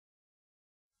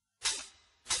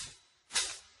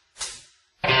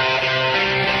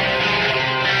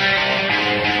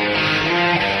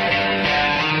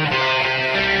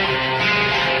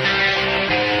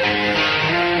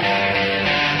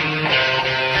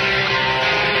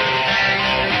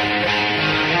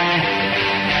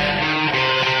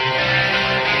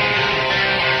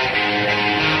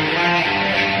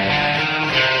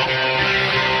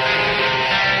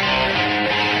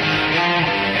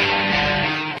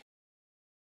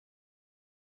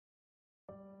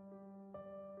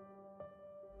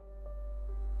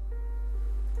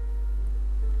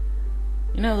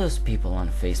You know those people on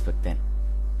Facebook that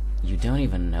you don't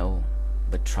even know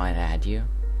but try to add you?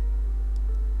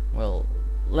 Well,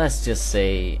 let's just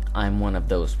say I'm one of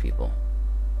those people.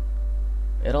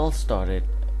 It all started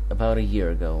about a year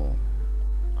ago,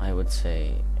 I would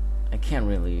say. I can't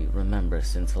really remember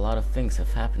since a lot of things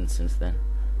have happened since then.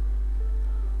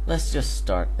 Let's just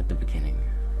start at the beginning.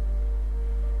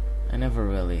 I never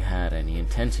really had any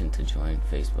intention to join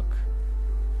Facebook.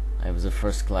 I was a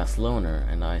first-class loner,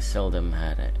 and I seldom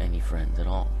had any friends at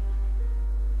all.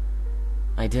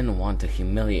 I didn't want to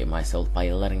humiliate myself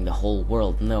by letting the whole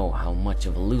world know how much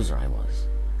of a loser I was.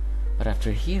 But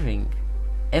after hearing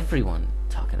everyone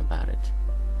talking about it,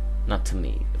 not to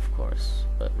me, of course,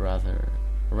 but rather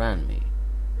around me,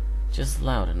 just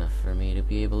loud enough for me to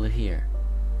be able to hear,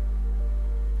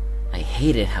 I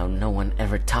hated how no one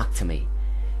ever talked to me.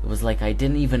 It was like I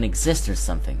didn't even exist or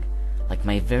something. Like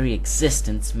my very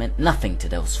existence meant nothing to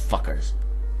those fuckers.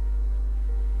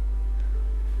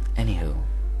 Anywho,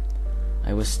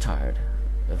 I was tired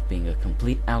of being a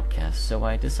complete outcast, so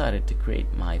I decided to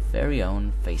create my very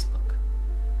own Facebook.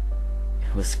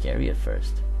 It was scary at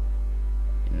first.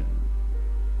 And,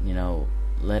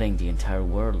 letting the entire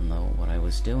world know what I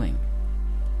was doing.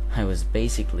 I was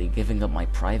basically giving up my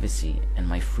privacy and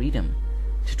my freedom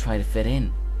to try to fit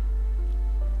in.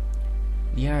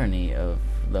 The irony of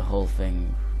the whole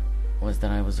thing was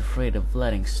that I was afraid of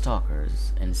letting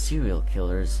stalkers and serial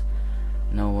killers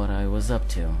know what I was up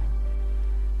to.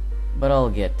 But I'll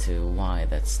get to why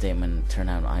that statement turned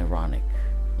out ironic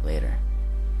later.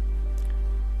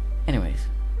 Anyways,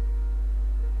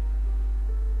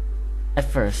 at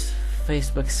first,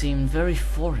 Facebook seemed very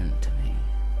foreign to me.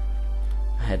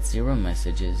 I had 0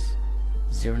 messages,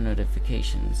 0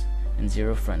 notifications, and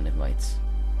 0 friend invites.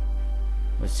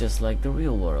 It was just like the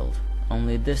real world,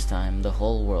 only this time the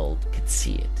whole world could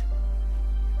see it.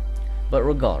 But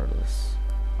regardless,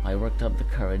 I worked up the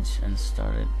courage and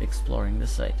started exploring the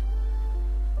site.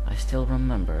 I still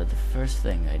remember the first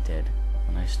thing I did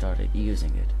when I started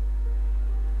using it.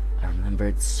 I remember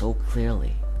it so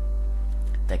clearly.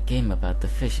 That game about the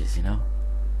fishes, You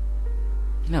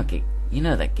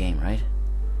know that game, right?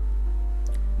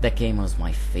 That game was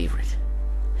my favorite.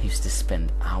 I used to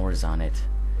spend hours on it.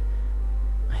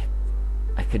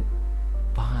 I could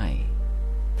buy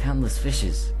countless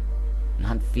fishes,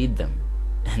 not feed them,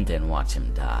 and then watch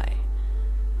them die.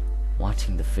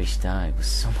 Watching the fish die was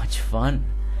so much fun.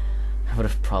 I would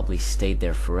have probably stayed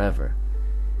there forever,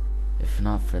 if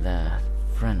not for that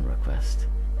friend request.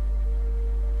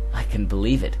 I couldn't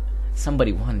believe it.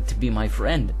 Somebody wanted to be my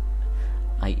friend.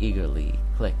 I eagerly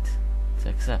clicked to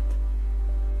accept.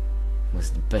 It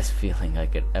was the best feeling I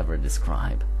could ever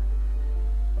describe.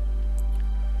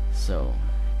 So,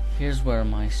 here's where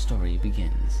my story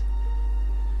begins.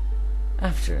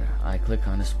 After I clicked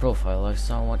on his profile, I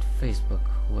saw what Facebook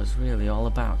was really all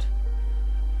about.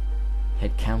 It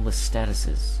had countless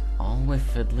statuses, all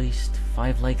with at least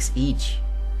 5 likes each.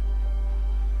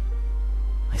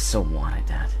 I so wanted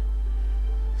that.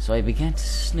 So I began to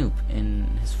snoop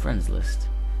in his friends list,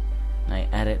 and I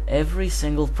added every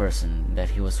single person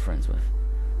that he was friends with.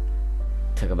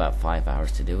 It took about 5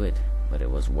 hours to do it, but it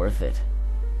was worth it.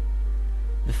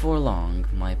 Before long,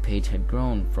 my page had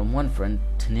grown from 1 friend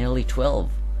to nearly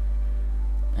 12.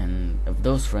 And of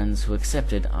those friends who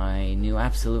accepted, I knew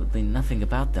absolutely nothing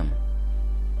about them.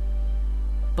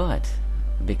 But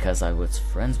because I was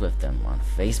friends with them on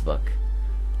Facebook,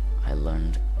 I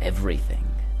learned everything.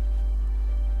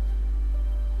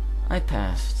 I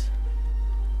passed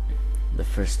the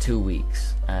first 2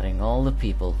 weeks adding all the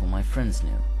people who my friends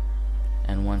knew,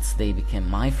 and once they became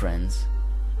my friends,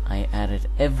 I added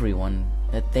everyone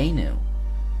that they knew.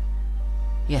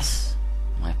 Yes,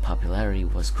 my popularity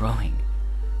was growing.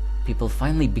 People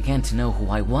finally began to know who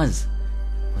I was.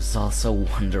 It was all so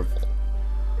wonderful.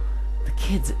 The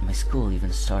kids at my school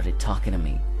even started talking to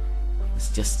me. It was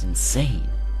just insane.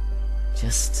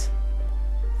 Just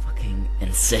fucking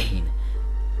insane.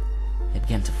 I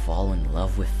began to fall in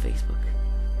love with Facebook.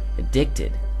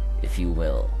 Addicted, if you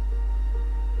will.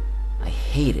 I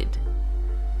hated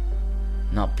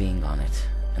not being on it,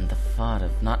 and the thought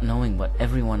of not knowing what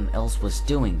everyone else was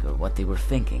doing or what they were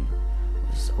thinking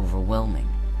was overwhelming.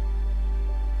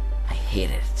 I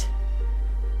hated it.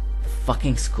 The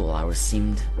fucking school hours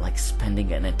seemed like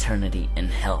spending an eternity in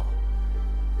hell.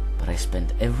 But I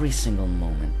spent every single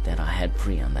moment that I had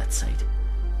free on that site.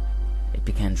 I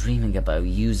began dreaming about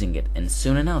using it, and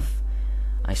soon enough,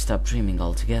 I stopped dreaming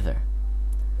altogether.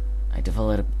 I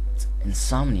developed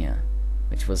insomnia,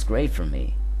 which was great for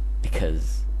me,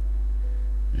 because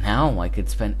now I could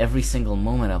spend every single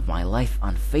moment of my life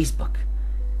on Facebook.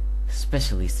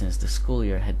 especially since the school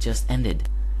year had just ended.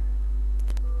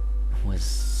 It was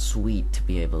sweet to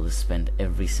be able to spend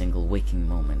every single waking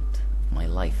moment of my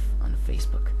life on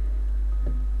Facebook.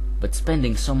 But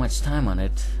spending so much time on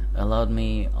it allowed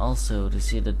me also to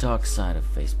see the dark side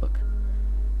of Facebook.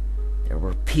 There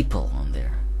were people on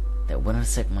there that wouldn't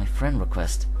accept my friend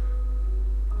request.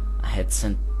 I had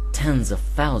sent tens of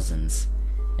thousands,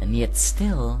 and yet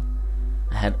still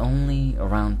I had only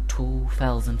around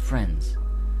 2,000 friends.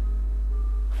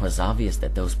 It was obvious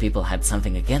that those people had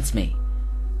something against me.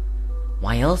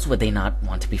 Why else would they not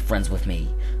want to be friends with me?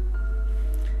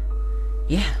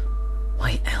 Yeah,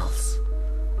 why else?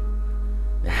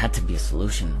 There had to be a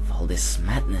solution of all this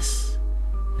madness.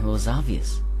 It was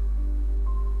obvious.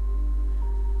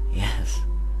 Yes,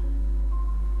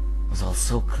 it was all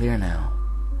so clear now.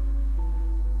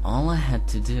 All I had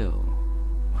to do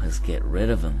was get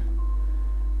rid of him.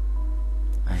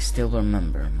 I still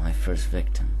remember my first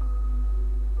victim.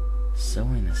 So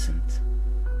innocent.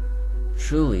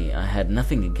 Truly, I had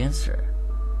nothing against her.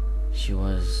 She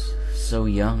was so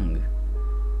young,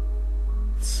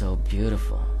 so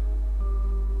beautiful.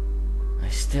 I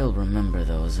still remember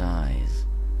those eyes,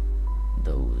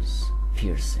 those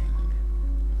piercing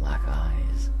black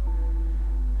eyes.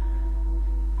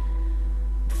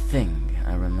 The thing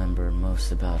I remember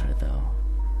most about her, though,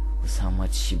 was how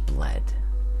much she bled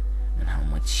and how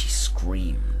much she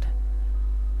screamed.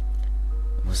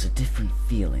 It was a different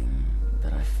feeling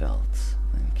that I felt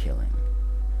than killing.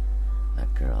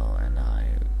 That girl and I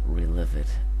relive it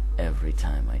every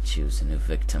time I choose a new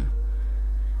victim.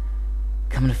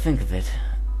 Come to think of it,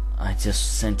 I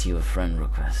just sent you a friend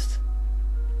request.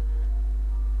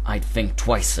 I'd think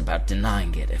twice about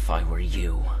denying it if I were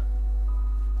you.